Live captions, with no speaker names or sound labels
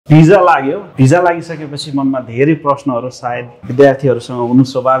Visa लागिसकेपछि मनमा धेरै प्रश्नहरू सायद विद्यार्थीहरूसँग हुनु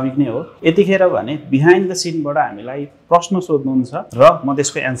स्वाभाविक नै हो। यतिखेर भने बिहाइन्ड द सिनबाट हामीलाई प्रश्न सोध्नुहुन्छ र म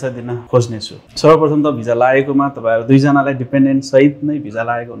त्यसको एन्सर दिन खोज्नेछु। सर्वप्रथम त भिजा लागेकोमा तपाईहरु दुईजनालाई डिपेन्डेन्ट सहित नै भिजा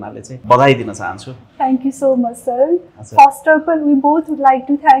लागेको हुनाले चाहिँ बधाई दिन चाहन्छु। Thank you so much, sir. First of all, we both would like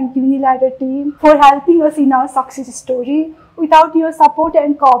to thank Uni Ladder team for helping us in our success story. Without your support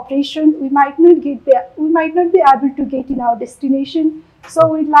and cooperation, we might not be able to get in our destination. So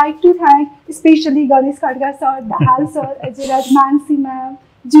we'd like to thank especially Ganesh Khadka sir, Dahal sir, as well as Mansi ma'am,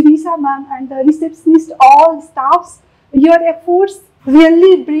 Jibisa ma'am, and the receptionist, all staffs. Your efforts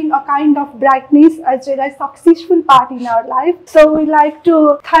really bring a kind of brightness as well as successful part in our life. So we'd like to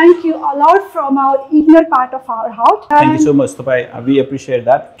thank you a lot from our inner part of our heart. Thank you so much. We appreciate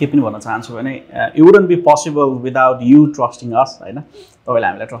that. Keep in one chance. It wouldn't be possible without you trusting us. I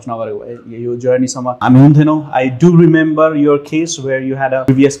do remember your case where you had a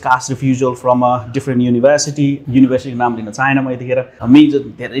previous caste refusal from a different university नाम लिन चाहेन म यतिखेर major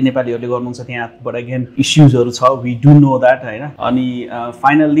धेरै नेपालीहरुले गर्नुहुन्छ त्यहाँ, but again issuesहरु छ, we do know that हैन। अनि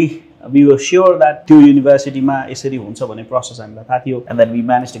finally we were sure that त्यो युनिभर्सिटीमा यसरी हुन्छ भन्ने प्रोसेस हामीलाई थाहा थियो, and then we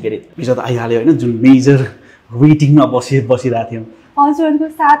managed to get it. Visa त आइहाल्यो हैन, जुन मेजर वेटिङमा बसिरहेको थियौं। हजुरहरुको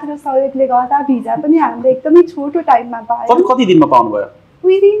साथ र सहयोगले गर्दा भिजा पनि हामीले एकदमै छोटो टाइममा पायौं। कति दिनमा पाउनु भयो?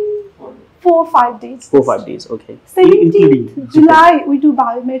 Within 4-5 days. 4-5 days, okay. 17th July we do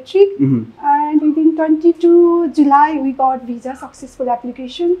biometric, and within 22 July we got visa successful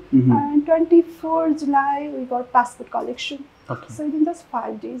application, and 24 July we got passport collection. Okay. So within just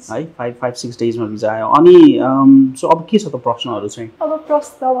 5 days. 5-6 days मा भिजा आयो। अनि सो अब के छ त प्रश्नहरु चाहिँ? अब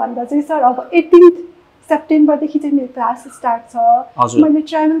प्रश्न भन्दा चाहिँ सर अब 18th September देखि चाहिँ मेरो क्लास स्टार्ट छ। मैले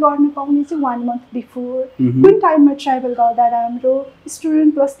ट्राभल गर्न पाउने चाहिँ 1 month बिफोर। कुन टाइममा ट्राभल गर्दा राम्रो?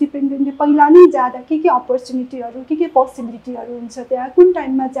 स्टुडेन्ट प्लस डिपेन्डेन्टले पहिला नै जाँदा के अपर्च्युनिटीहरु के पोसिबिलिटीहरु हुन्छ त्यहाँ, कुन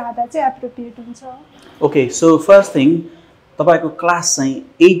टाइममा जाँदा चाहिँ एप्रोप्रिएट हुन्छ? ओके, सो फर्स्ट थिङ तपाईको क्लास चाहिँ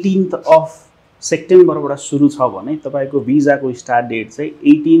 18th of September बाट सुरु छ भने तपाईको भिजाको स्टार्ट डेट चाहिँ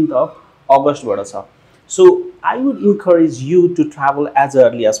 18th of August बाट छ। So I would encourage you to travel as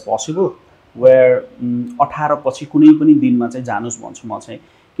early as possible, where 18 पछि कुनै पनि दिनमा चाहिँ जानुस् भन्छु म चाहिँ,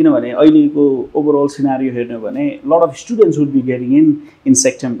 किनभने अहिलेको ओभरअल सिनारियो हेर्नु भने lot of students would be getting in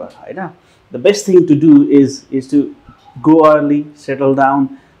September हैन। The best thing to do is to go early, settle down,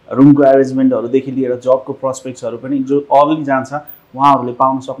 रुमको एरेन्जमेन्टहरुदेखि लिएर जबको प्रोस्पेक्ट्सहरु पनि जो अर्ली जान्छ उहाँहरुले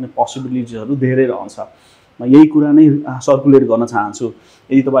पाउन सक्ने पोसिबिलिटिजहरु धेरै रहन्छ। म यही कुरा नै सर्कुलेट गर्न चाहन्छु।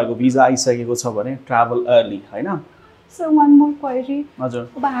 यदि तपाईको भिजा आइसकेको छ भने ट्राभल अर्ली हैन। So one more query. हजुर,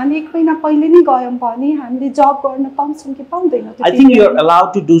 अब हामी एक महिना पहिले नै गयौं भने हामीले जब गर्न पाउँछौं कि पाउँदैन? I think you are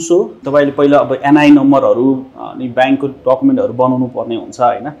allowed to do so. तपाईले पहिला अब NI नम्बरहरु अनि बैंकको डकुमेन्टहरु बनाउनु पर्ने हुन्छ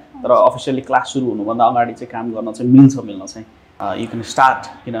हैन, तर अफिसियली क्लास सुरु हुनु भन्दा अगाडि चाहिँ काम गर्न चाहिँ मिल्न चाहिँ यु क्यान स्टार्ट,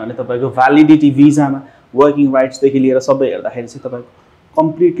 किनभने तपाईको भ्यालिडिटी भिजामा वर्किङ राइट्स देखि लिएर सबै हेर्दाखेरि चाहिँ तपाईको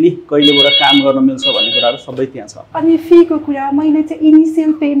कम्प्लिटली कहिलेबाट काम गर्न मिल्छ भन्ने कुराहरु सबै त्यहाँ छ। अनि फीको कुरा मैले चाहिँ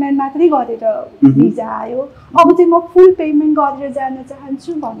इनिशियल पेमेन्ट मात्रै गरेर भिजा आयो, अब चाहिँ म फुल पेमेन्ट गरेर जान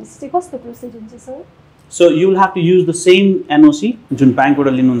चाहन्छु भनेपछि चाहिँ कस्तो प्रोसेस हुन्छ sir? So you will have to use the same NOC जुन बैंकबाट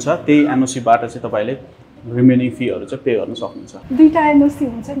लिनुहुन्छ, त्यही एनओसी बाट चाहिँ तपाईले रिमेनिङ फीहरु चाहिँ पे गर्न सक्नुहुन्छ। दुईटा एनओसी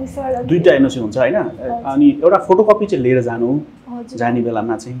हुन्छ नि सर? दुईटा एनओसी हुन्छ हैन। अनि एउटा फोटोकपी चाहिँ लिएर जानु, जाने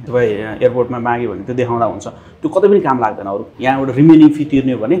बेलामा चाहिँ तपाई एयरपोर्टमा माग्यो भने त्यो देखाउँदा हुन्छ, त्यो कतै पनि काम लाग्दैन। अरु यहाँबाट रिमेनिङ फी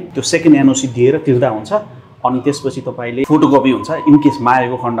तिर्ने हो भने त्यो सेकेन्ड एनओसी दिएर तिर्दा हुन्छ, अनि त्यसपछि तपाईले फोटोकपी हुन्छ इन केस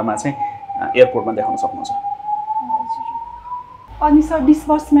मागेको खण्डमा चाहिँ एयरपोर्टमा देखाउन सक्नुहुन्छ। अनि सर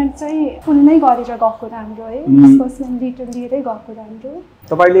डिस्बर्समेन्ट चाहिँ फुल नै गरेर गएको राम्रो है? डिस्बर्समेन्ट डिटेल लिएरै गएको राम्रो?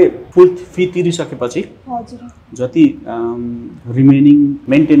 तपाईले फुल फी तिरिसकेपछि हजुर जति रिमेनिङ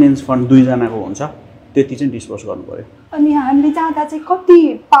मेन्टेनेन्स फन्ड दुई जनाको हुन्छ त्यति चाहिँ डिस्बर्स गर्नु पर्यो। अनि हामीले जाँदा चाहिँ कति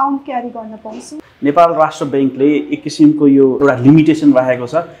पाउन्ड क्यारी गर्न पाउँछौँ? नेपाल राष्ट्र बैंकले एक किसिमको यो एउटा लिमिटेसन राखेको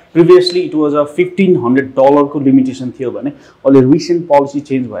छ। प्रिभियसली इट वाज अ $1500 को लिमिटेसन थियो भने अहिले रिसेन्ट पोलिसी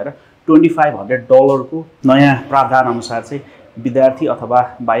चेन्ज भएर $2500 को नयाँ प्रावधान अनुसार चाहिँ विद्यार्थी अथवा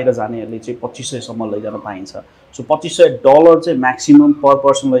बाहिर जानेहरूले चाहिँ 2500 सम्म लैजान पाइन्छ। सो $2500 चाहिँ म्याक्सिमम पर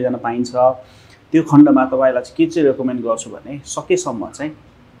पर्सन लैजान पाइन्छ। त्यो खण्डमा तपाईलाई चाहिँ के चाहिँ रेकमेन्ड गर्छु भने सकेसम्म चाहिँ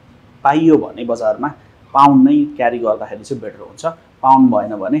पाइयो भने बजारमा पाउन्ड नै क्यारी गर्दाखेरि चाहिँ बेटर हुन्छ। पाउन्ड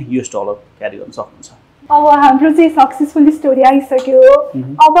भएन भने US डलर क्यारी गर्न सक्नुहुन्छ। अब हाम्रो चाहिँ सक्सेसफुल स्टोरी आइसक्यो।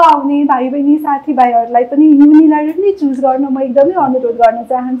 अब आउने भाइ बहिनी साथीभाइहरूलाई पनि युनि ल्याडर नै चुज गर्न म एकदमै अनुरोध गर्न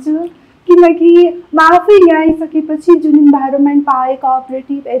चाहन्छु, किनकि म आफै यहाँ आइसकेपछि जुन इन्भाइरोमेन्ट पाएँ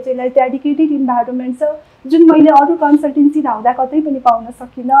cooperative as well as dedicated environment छ, जुन मैले अरू कन्सल्टेन्सी धाउँदा कतै पनि पाउन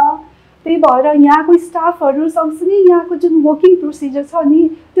सकिनँ। त्यही भएर यहाँको स्टाफहरू सँगसँगै यहाँको जुन वर्किङ प्रोसिजर छ नि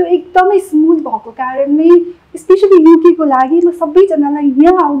त्यो एकदमै स्मुथ भएको कारणले स्पेसली युकेको लागि म सबैजनालाई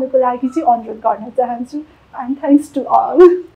यहाँ आउनको लागि चाहिँ अनुरोध गर्न चाहन्छु एन्ड थ्याङ्क्स टु अल।